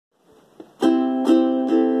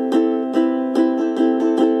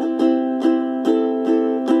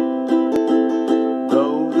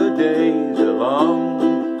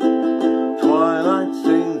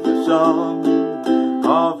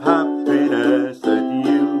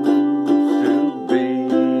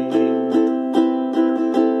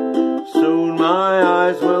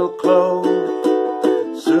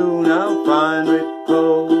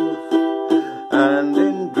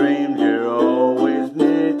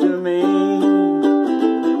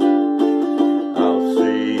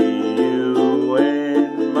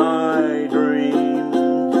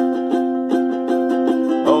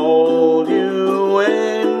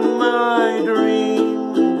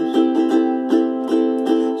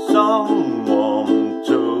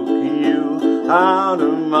out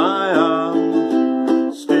of my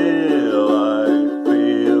arms. Still I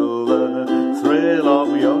feel the thrill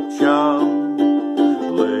of your charm,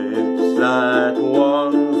 lips that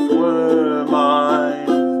once were mine,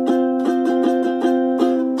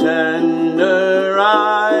 tender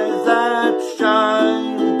eyes that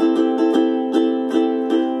shine.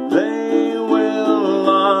 They will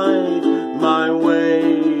light my way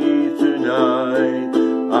tonight.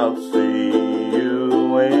 I'll see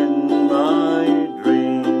you in my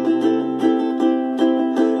dreams.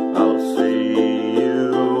 I'll see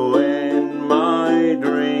you in my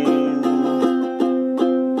dreams.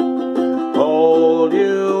 Hold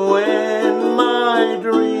you in my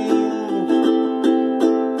dreams.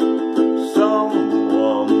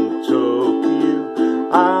 Someone took you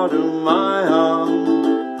out of my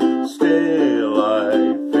arms. Still I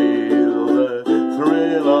feel the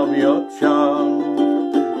thrill of your charm,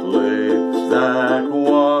 lips that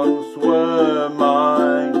once were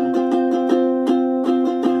mine,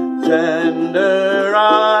 tender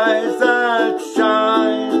eyes that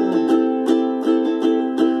shine.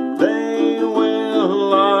 They will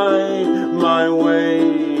light my way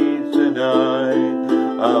tonight.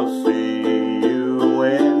 I'll see you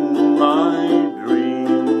in my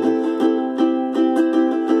dreams.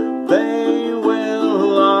 They will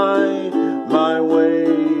light my way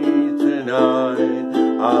tonight.